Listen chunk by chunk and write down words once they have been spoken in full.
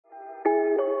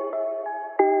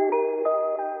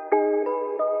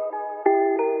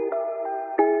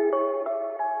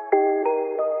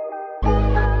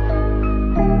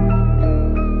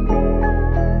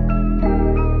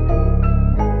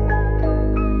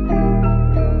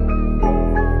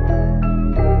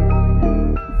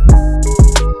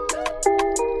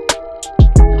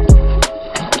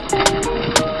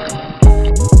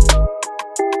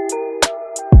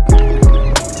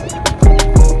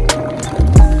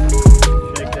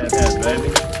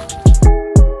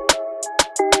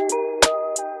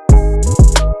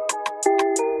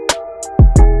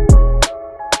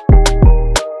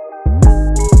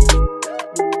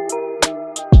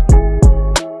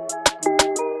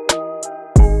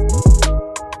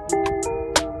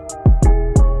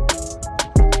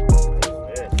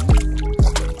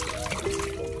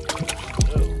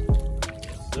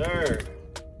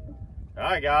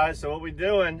right guys, so what we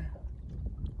doing,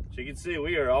 as you can see,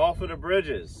 we are off of the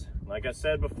bridges. Like I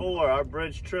said before, our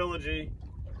bridge trilogy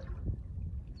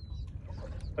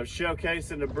of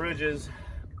showcasing the bridges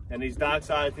and these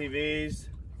DockSide TVs,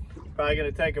 probably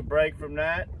gonna take a break from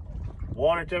that.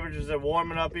 Water temperatures are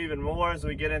warming up even more as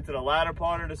we get into the latter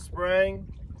part of the spring.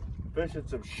 Fishing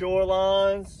some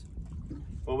shorelines.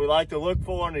 What we like to look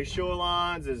for in these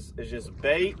shorelines is just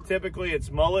bait. Typically it's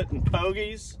mullet and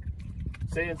pogies.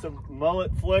 Seeing some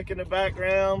mullet flick in the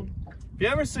background. If you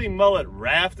ever see mullet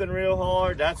rafting real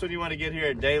hard, that's when you want to get here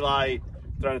at daylight,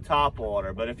 throw top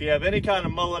water. But if you have any kind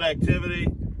of mullet activity,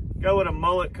 go with a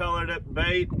mullet colored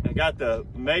bait. I got the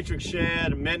Matrix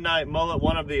Shad Midnight Mullet,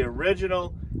 one of the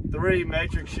original 3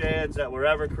 Matrix Shads that were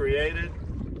ever created.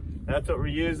 That's what we're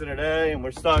using today, and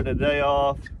we're starting the day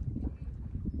off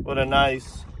with a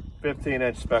nice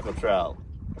 15-inch speckled trout.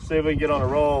 Let's see if we can get on a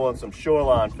roll on some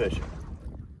shoreline fishing.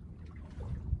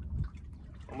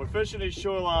 When we're fishing these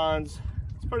shorelines,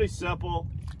 it's pretty simple.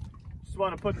 Just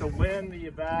want to put the wind to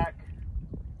your back.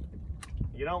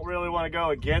 You don't really want to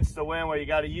go against the wind where you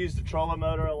got to use the trolling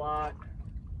motor a lot.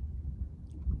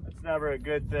 That's never a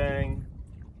good thing.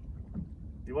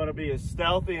 You want to be as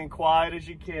stealthy and quiet as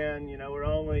you can. You know, we're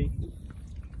only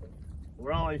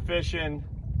fishing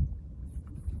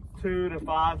 2 to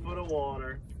 5 foot of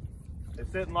water.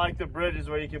 It's not like the bridges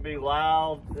where you can be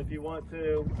loud if you want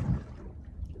to.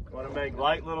 You want to make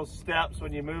light little steps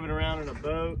when you're moving around in a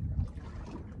boat.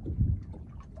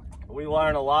 We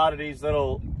learn a lot of these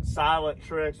little silent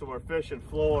tricks when we're fishing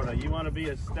Florida. You want to be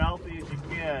as stealthy as you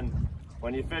can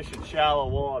when you fish in shallow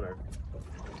water.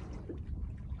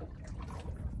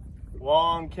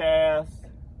 Long cast,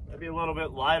 maybe a little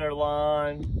bit lighter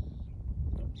line.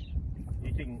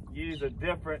 You can use a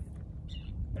different,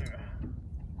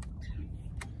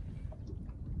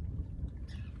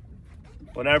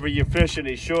 whenever you're fishing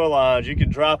these shorelines, you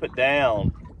can drop it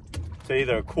down to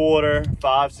either a 1/4,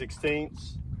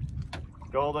 5/16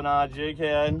 golden eye jig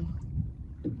head.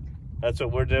 That's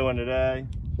what we're doing today.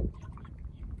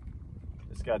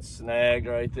 It's got snagged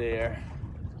right there.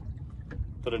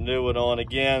 Put a new one on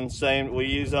again. Same. We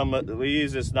use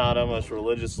this knot almost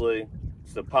religiously.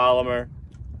 It's the polymer.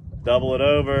 Double it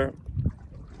over.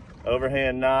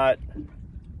 Overhand knot.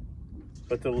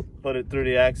 Put it through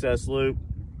the access loop.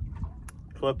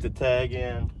 Clip the tag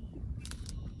in.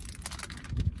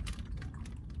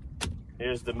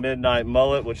 Here's the Midnight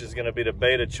Mullet, which is going to be the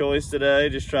bait of choice today.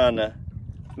 Just trying to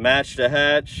match the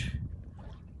hatch.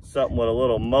 Something with a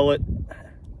little mullet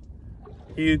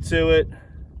hue to it.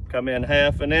 Come in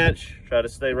 1/2 inch. Try to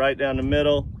stay right down the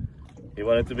middle. You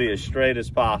want it to be as straight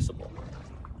as possible.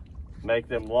 Make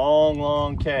them long,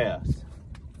 long casts.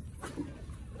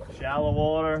 Shallow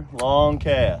water, long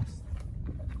cast.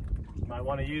 Might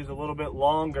want to use a little bit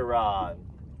longer rod.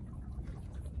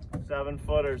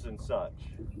 7-footers and such.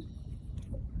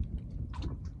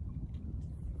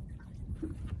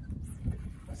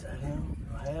 Is that him?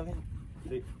 Do I have him?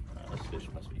 See, oh, this fish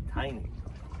must be tiny.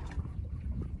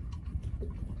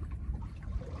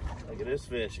 Look at this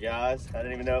fish, guys. I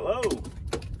didn't even know, oh!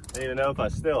 Didn't even know if I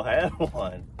still had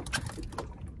one.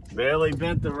 Barely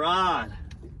bent the rod.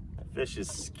 That fish is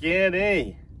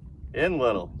skinny and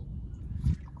little.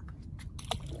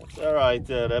 That's all right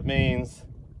though. That means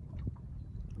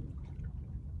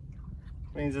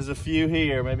there's a few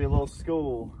here, maybe a little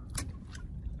school.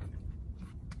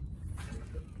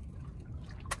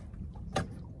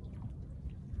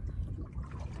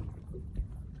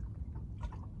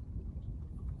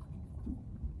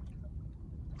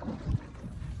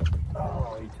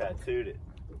 Oh, he tattooed it.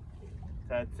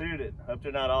 Tattooed it. Hope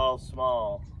they're not all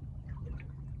small.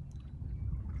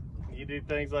 You do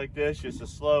things like this, just a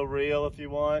slow reel if you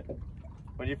want.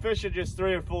 When you're fishing just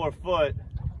 3 or 4 foot,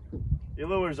 your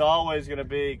lure's always going to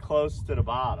be close to the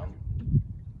bottom.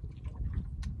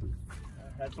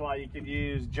 That's why you can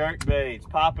use jerk baits,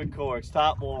 popping corks,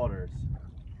 top waters.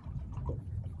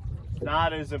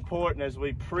 Not as important as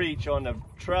we preach on the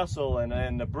trestle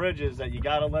and the bridges that you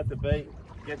got to let the bait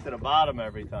get to the bottom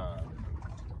every time.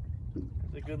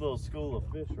 There's a good little school of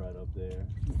fish right up there.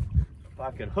 If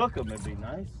I could hook them, it'd be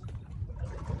nice.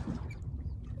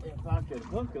 If I could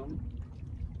hook them.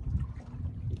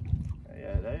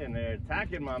 Yeah, they in there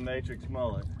attacking my Matrix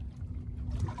mullet.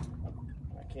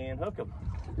 I can't hook them.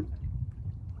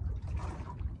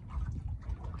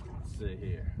 Let's see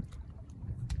here.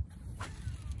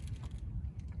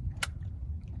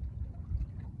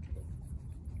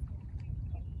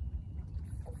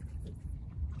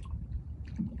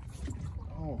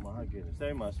 Oh my goodness,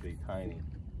 they must be tiny.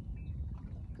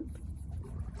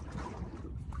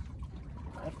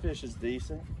 That fish is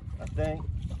decent, I think.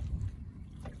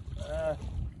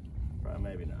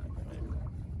 maybe not. Maybe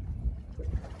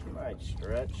not. Might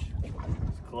stretch.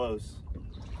 It's close.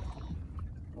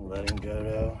 I'll let him go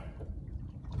though.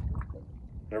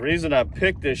 The reason I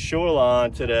picked this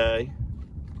shoreline today,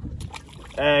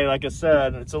 hey, like I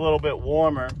said, it's a little bit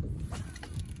warmer.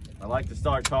 I like to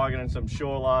start targeting some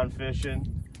shoreline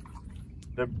fishing.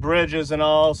 The bridges and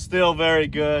all, still very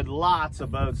good. Lots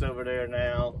of boats over there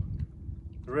now.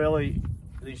 Really,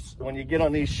 when you get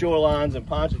on these shorelines in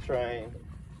Pontchartrain,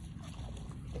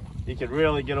 you can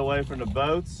really get away from the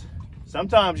boats.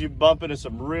 Sometimes you bump into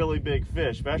some really big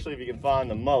fish, especially if you can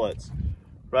find the mullets.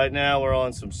 Right now we're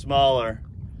on some smaller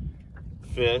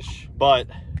fish, but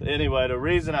anyway, the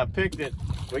reason I picked it,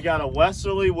 we got a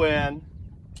westerly wind.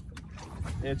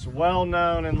 It's well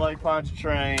known in Lake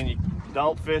Pontchartrain, you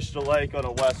don't fish the lake on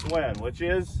a west wind, which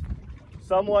is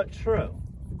somewhat true.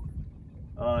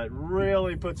 It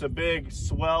really puts a big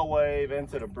swell wave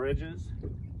into the bridges.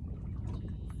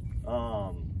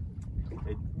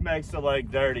 It makes the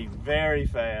lake dirty very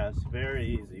fast,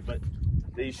 very easy. But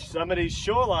some of these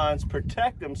shorelines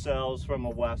protect themselves from a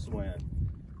west wind.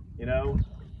 You know,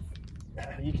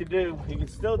 you can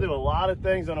still do a lot of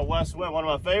things on a west wind. One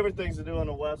of my favorite things to do on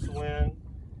a west wind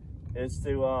is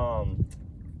to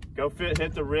go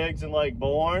hit the rigs in Lake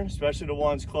Bourne, especially the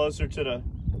ones closer to the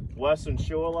western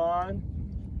shoreline.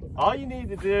 All you need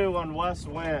to do on west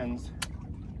winds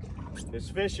is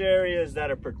fish areas that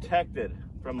are protected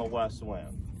from a west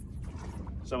wind.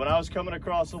 So when I was coming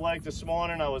across the lake this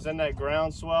morning, I was in that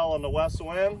groundswell on the west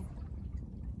wind.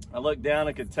 I looked down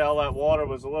and could tell that water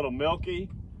was a little milky.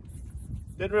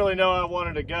 Didn't really know I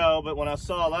wanted to go, but when I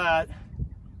saw that,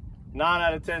 9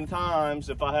 out of 10 times,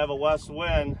 if I have a west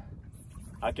wind,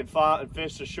 I could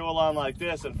fish the shoreline like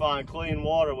this and find clean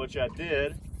water, which I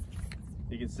did.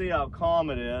 You can see how calm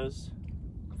it is.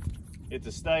 Get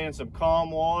to stay in some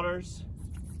calm waters,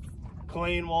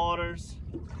 clean waters,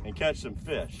 and catch some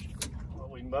fish. Well,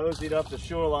 we moseyed up the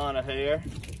shoreline a hair.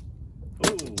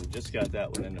 Ooh, just got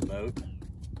that one in the boat.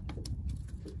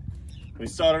 We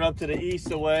started up to the east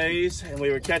a ways, and we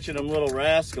were catching them little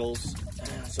rascals.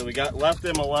 So we left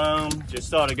them alone, just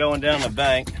started going down the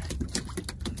bank.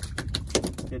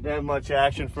 Didn't have much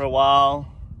action for a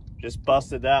while. Just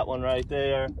busted that one right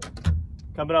there.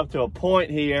 Coming up to a point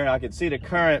here, I can see the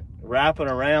current wrapping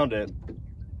around it.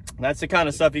 That's the kind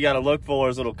of stuff you got to look for,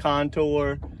 is little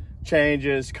contour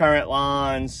changes, current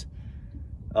lines.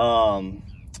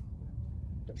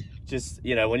 Just,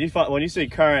 you know, when you see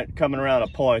current coming around a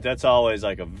point, that's always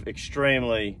like an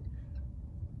extremely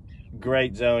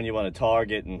great zone you want to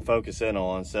target and focus in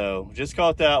on. So just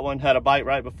caught that one, had a bite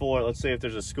right before it. Let's see if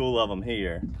there's a school of them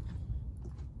here.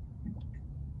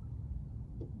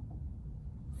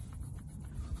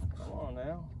 Come on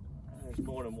now, there's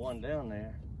more than one down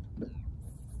there. There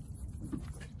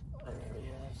he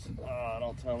is. Oh,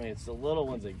 don't tell me it's the little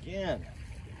ones again.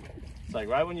 It's like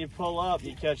right when you pull up,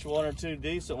 you catch 1 or 2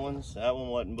 decent ones. That one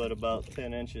wasn't but about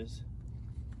 10 inches.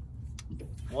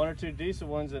 1 or 2 decent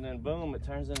ones, and then boom, it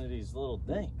turns into these little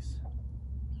dinks.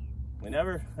 We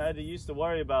never used to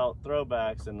worry about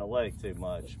throwbacks in the lake too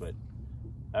much, but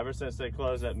ever since they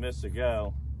closed that Miss to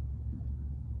Go,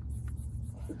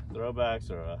 throwbacks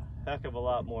are a heck of a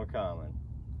lot more common.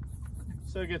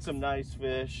 Still get some nice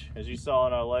fish. As you saw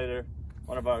in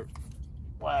one of our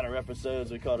latter episodes,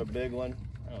 we caught a big one.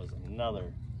 That was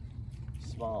another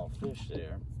small fish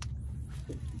there.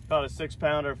 Caught a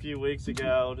 6-pounder a few weeks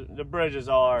ago. The bridges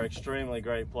are extremely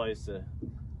great place to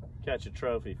catch a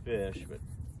trophy fish, but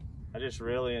I just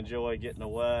really enjoy getting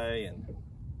away and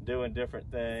doing different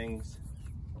things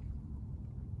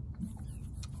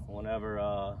whenever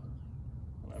I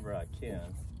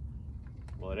can.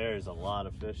 Well, there's a lot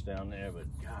of fish down there, but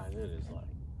God, it is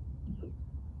like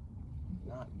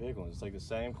not big ones. It's like the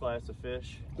same class of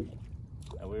fish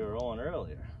that we were on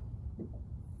earlier.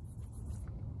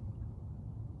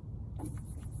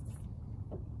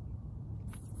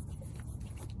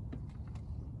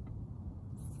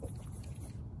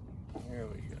 Here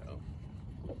we go.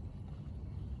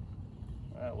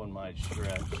 That one might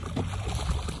stretch.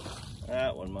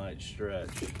 That one might stretch.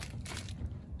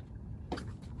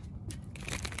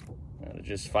 Gotta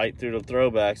just fight through the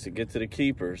throwbacks to get to the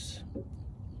keepers.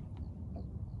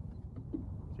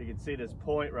 You can see this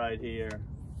point right here.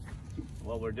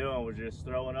 What we're doing, we're just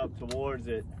throwing up towards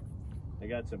it. They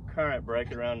got some current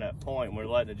breaking around that point, and we're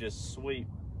letting it just sweep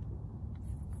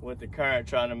with the current,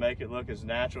 trying to make it look as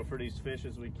natural for these fish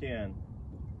as we can.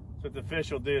 That's what the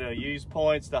fish will do. They'll use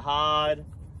points to hide,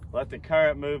 let the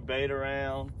current move bait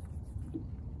around,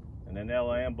 and then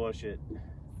they'll ambush it.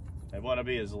 They want to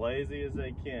be as lazy as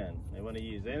they can. They want to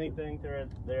use anything to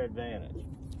their advantage.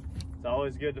 It's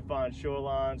always good to find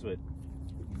shorelines with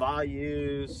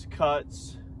bayous,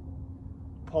 cuts,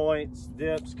 points,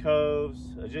 dips,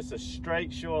 coves. Just a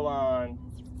straight shoreline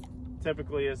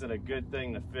typically isn't a good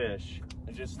thing to fish.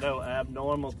 There's just no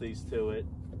abnormalities to it,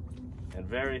 and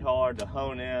very hard to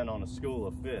hone in on a school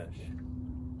of fish.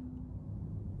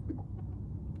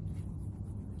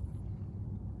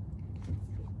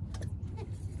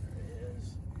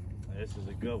 This is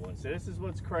a good one. So this is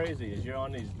what's crazy, is you're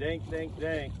on these dink, dink,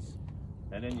 dinks,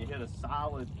 and then you hit a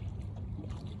solid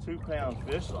 2-pound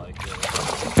fish like this.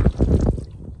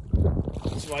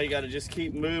 That's why you gotta just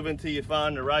keep moving till you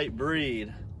find the right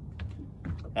breed.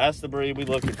 That's the breed we're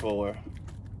looking for.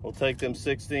 We'll take them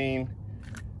 16,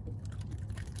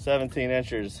 17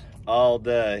 inchers all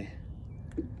day.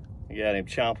 You got him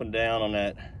chomping down on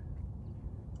that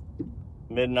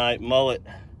midnight mullet.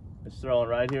 Just throwing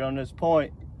right here on this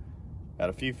point. Got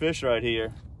a few fish right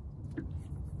here. There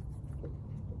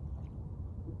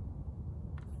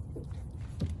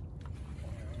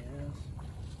he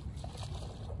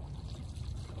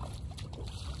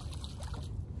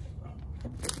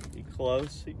is. He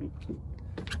close?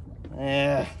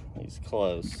 Yeah, he's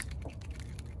close.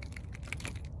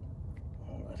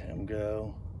 I'll let him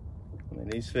go. I mean,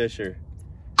 these fish are,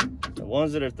 the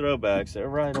ones that are throwbacks, they're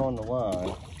right on the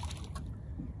line.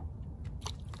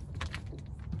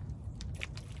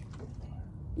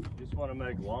 Want to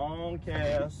make long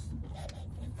casts,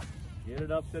 get it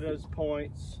up to those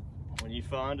points. When you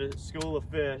find a school of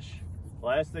fish,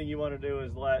 last thing you want to do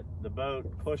is let the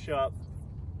boat push up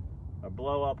or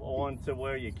blow up onto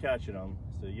where you're catching them.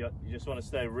 So you just want to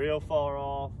stay real far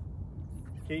off,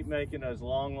 keep making those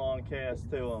long casts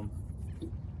to them,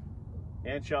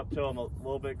 inch up to them a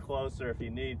little bit closer if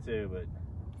you need to, but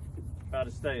try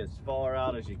to stay as far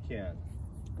out as you can.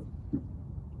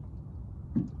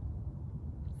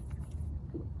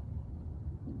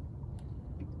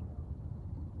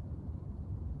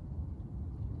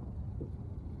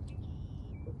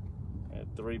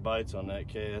 Had 3 bites on that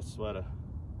cast. That's why the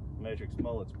matrix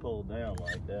mullet's pulled down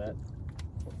like that.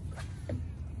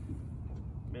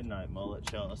 Midnight mullet,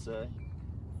 shall I say.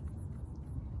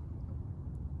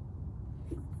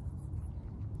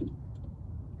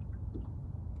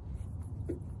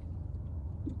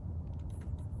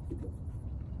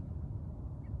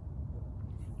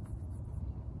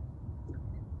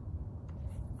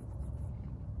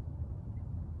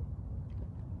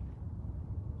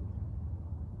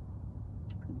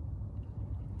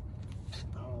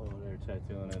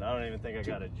 Tattooing it. I don't even think I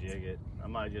gotta jig it. I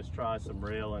might just try some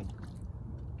reeling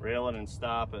and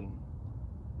stopping.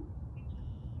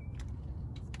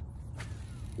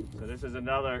 So this is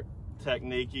another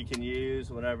technique you can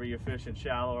use whenever you're fishing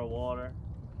shallower water.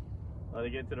 Let it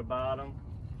get to the bottom.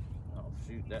 Oh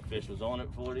shoot, that fish was on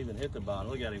it before it even hit the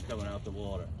bottom. Look at him coming out the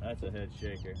water. That's a head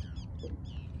shaker.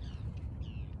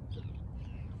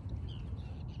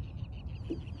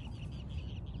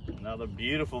 Another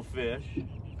beautiful fish.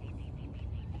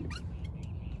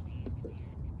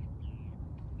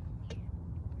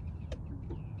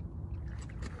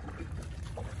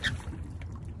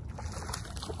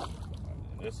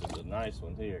 This is a nice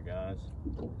one here, guys.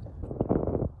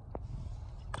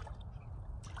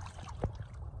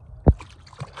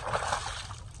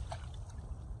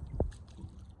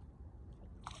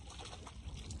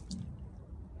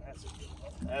 That's a good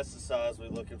one. That's the size we're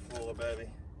looking for, baby.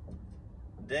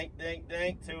 Dink, dink,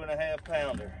 dink, 2.5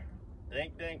 pounder.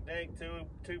 Dink, dink, dink,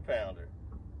 2 pounder.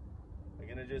 We're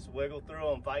gonna just wiggle through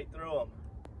them, fight through them.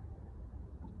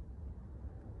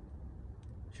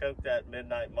 Choke that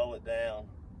midnight mullet down.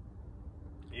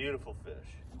 Beautiful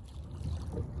fish.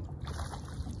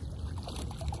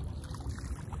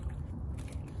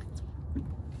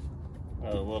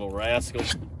 Another little rascal.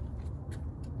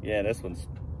 Yeah, this one's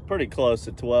pretty close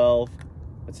to 12.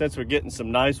 But since we're getting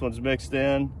some nice ones mixed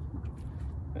in,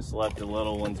 just let the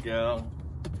little ones go.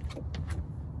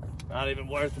 Not even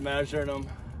worth measuring them.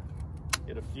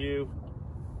 Get a few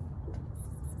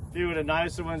of the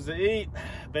nicer ones to eat.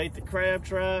 Bait the crab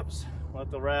traps.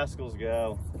 Let the rascals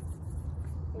go.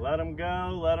 Let them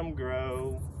go, let them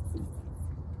grow.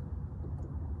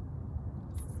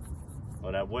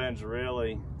 Well, that wind's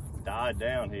really died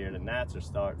down here. The gnats are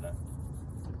starting to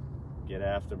get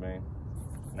after me.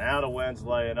 Now the wind's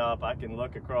laying up. I can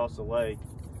look across the lake.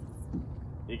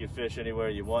 You can fish anywhere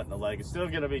you want in the lake. It's still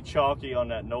gonna be chalky on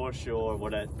that north shore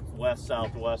where that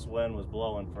west-southwest wind was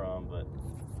blowing from, but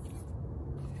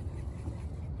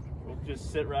we'll just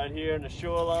sit right here in the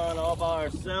shoreline all by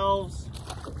ourselves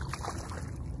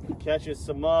and catch us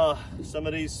some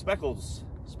of these speckle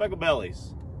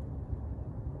bellies.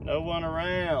 No one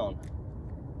around.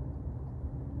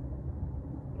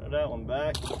 Throw that one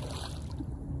back.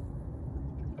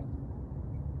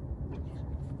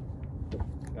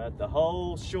 Got the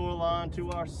whole shoreline to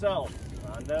ourselves.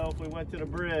 I know if we went to the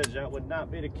bridge, that would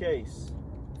not be the case.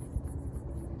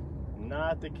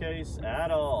 Not the case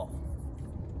at all.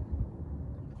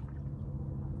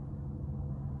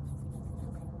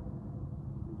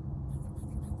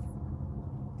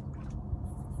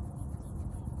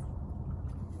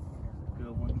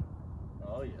 Good one.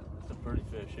 Oh yeah, that's a pretty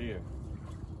fish here.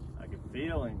 I can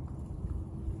feel him.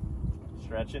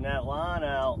 Stretching that line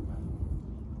out.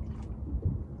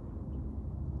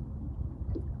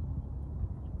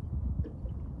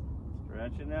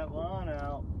 Stretching that line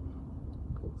out.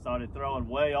 Started throwing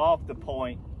way off the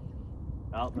point,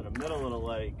 out in the middle of the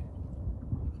lake.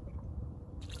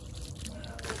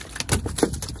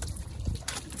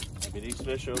 Maybe these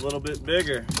fish are a little bit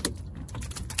bigger.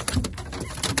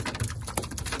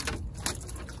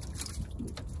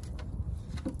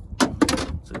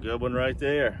 It's a good one right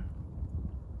there.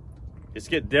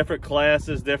 Just get different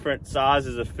classes, different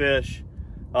sizes of fish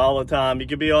all the time. You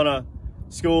could be on a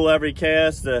school every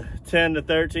cast, 10 to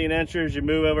 13 inches. You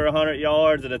move over 100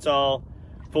 yards and it's all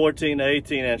 14 to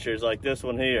 18 inches like this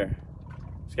one here.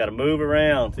 Just got to move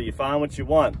around till you find what you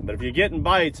want. But if you're getting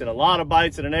bites and a lot of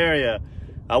bites in an area,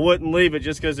 I wouldn't leave it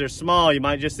just because they're small. You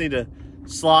might just need to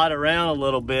slide around a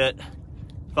little bit,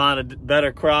 find a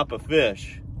better crop of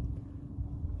fish.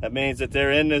 That means that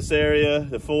they're in this area,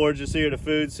 the forage is here, the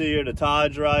food's here, the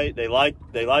tide's right. They like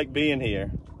being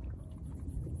here.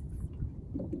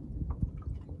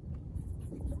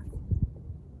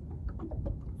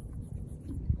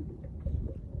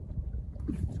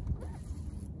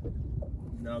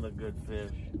 Another good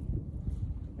fish.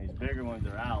 These bigger ones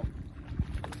are out.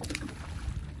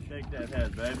 Shake that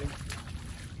head, baby.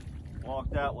 Walk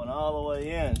that one all the way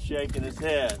in, shaking his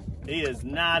head. He is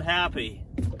not happy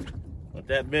with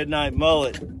that midnight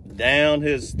mullet down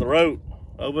his throat.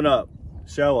 Open up.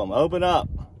 Show him. Open up.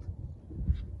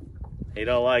 He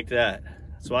don't like that.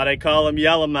 That's why they call him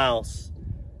yellow mouse.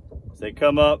 They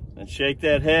come up and shake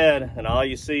that head, and all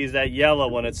you see is that yellow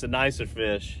one. It's the nicer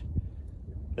fish.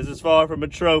 This is far from a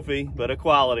trophy, but a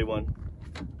quality one.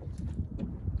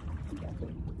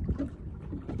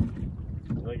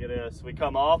 Look at this. We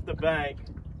come off the bank.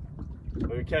 We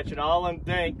were catching all them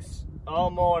dinks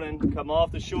all morning, come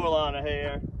off the shoreline of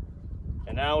here,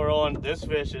 and now we're on, this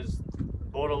fish is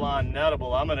borderline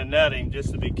nettable. I'm gonna net him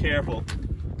just to be careful.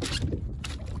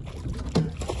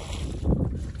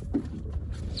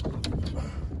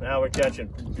 Now we're catching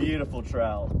beautiful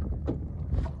trout.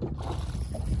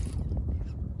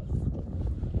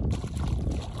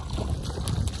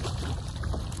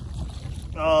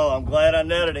 Oh, I'm glad I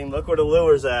netted him. Look where the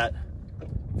lure's at.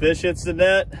 Fish hits the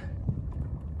net.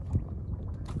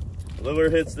 Lure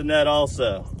hits the net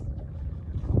also.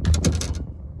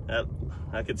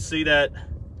 I could see that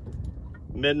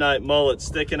midnight mullet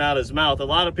sticking out his mouth. A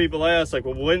lot of people ask, like,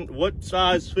 well, what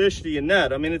size fish do you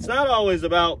net? I mean, it's not always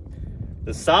about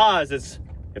the size. It's,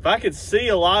 if I could see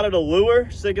a lot of the lure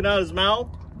sticking out his mouth,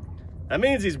 that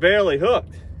means he's barely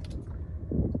hooked.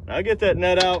 I'll get that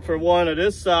net out for one of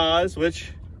this size,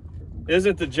 which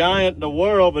isn't the giant in the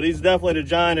world, but he's definitely the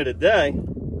giant of the day.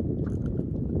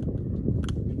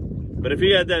 But if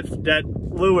he had that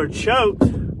lure choked,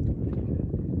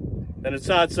 then it's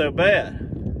not so bad.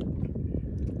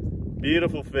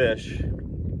 Beautiful fish.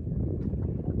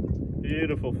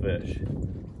 Beautiful fish.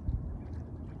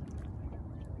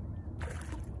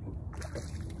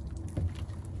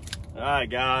 All right,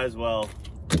 guys, well,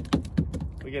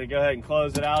 we gotta go ahead and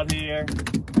close it out here.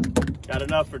 Got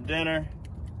enough for dinner.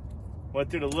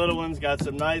 Went through the little ones, got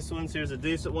some nice ones. Here's a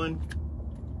decent one.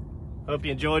 Hope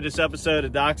you enjoyed this episode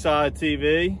of DockSide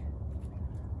TV.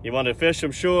 You want to fish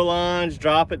some shorelines,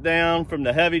 drop it down from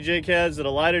the heavy jig heads to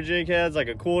the lighter jig heads, like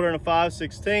a 1/4 and a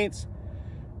 5/16.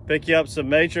 Pick you up some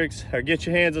matrix, or get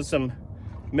your hands on some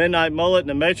midnight mullet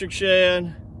and a matrix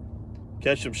shad.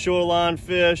 Catch some shoreline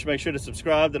fish. Make sure to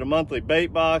subscribe to the monthly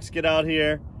bait box. Get out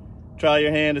here, try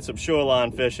your hand at some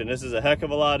shoreline fishing. This is a heck of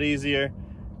a lot easier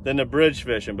than the bridge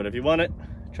fishing. But if you want it,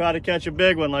 try to catch a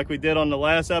big one like we did on the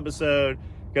last episode.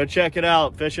 Go check it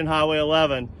out, Fishing Highway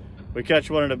 11. We catch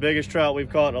one of the biggest trout we've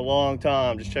caught in a long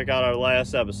time. Just check out our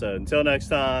last episode. Until next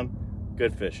time,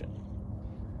 good fishing.